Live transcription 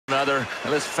another.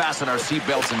 And let's fasten our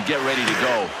seatbelts and get ready to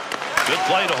go. Good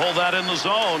play to hold that in the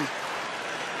zone.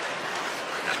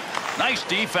 Nice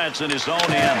defense in his own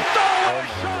end.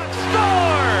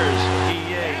 Scores!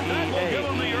 Give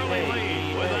him the early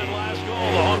lead with that last goal.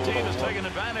 The home team is taking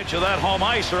advantage of that home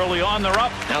ice early on. They're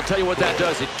up. And I'll tell you what that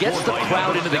does. It gets the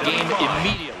crowd into the game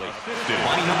immediately.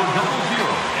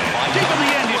 Deep in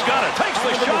the end, he's got it. Takes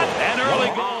the shot. An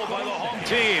early goal by the home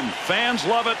team. Fans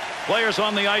love it. Players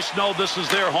on the ice know this is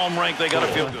their home rink. They got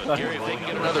to feel good. Gary, if they can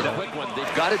get another quick one,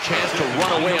 they've got a chance to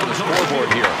run away on the scoreboard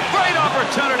here. Great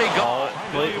opportunity. Goal.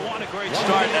 You want a great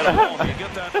start at home. You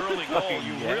get that early goal.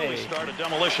 You really start a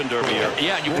demolition derby here.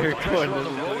 Yeah, and you work pressure on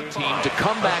the road team to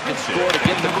come back and score to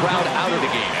get the crowd out of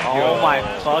the game. Oh my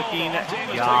fucking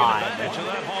god.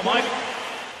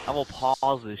 I will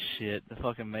pause this shit.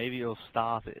 Fucking maybe it'll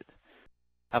stop it.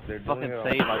 I've fucking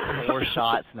saved like 4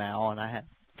 shots now, and I had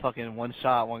fucking 1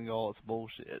 shot, 1 goal. It's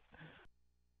bullshit.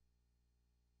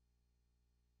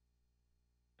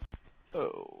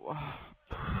 Oh.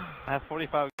 I have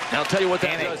 45. Now I'll tell you what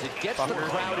that does. It gets the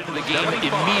crowd into the game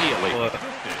immediately.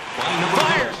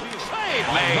 Fires. Save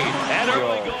made. And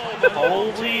early goal.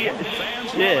 Holy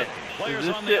shit. Is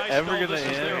this shit ever gonna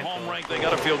end? Home rank. They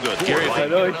gotta feel good. Gary, I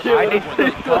know it can't. I need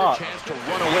to stop. Chance to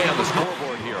run away on the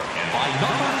scoreboard here. By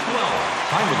number 12,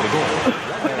 time of the goal.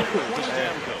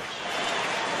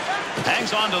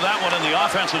 Hangs on to that one in the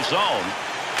offensive zone.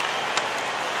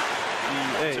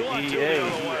 EA.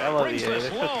 I love EA. They're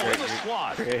such great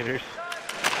creators.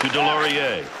 To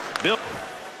Delorier. Bill.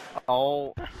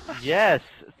 Oh, yes.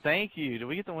 Thank you. Did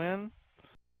we get the win?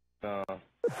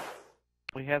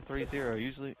 We have 3-0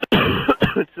 usually.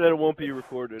 It said it won't be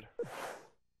recorded.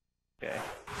 Okay.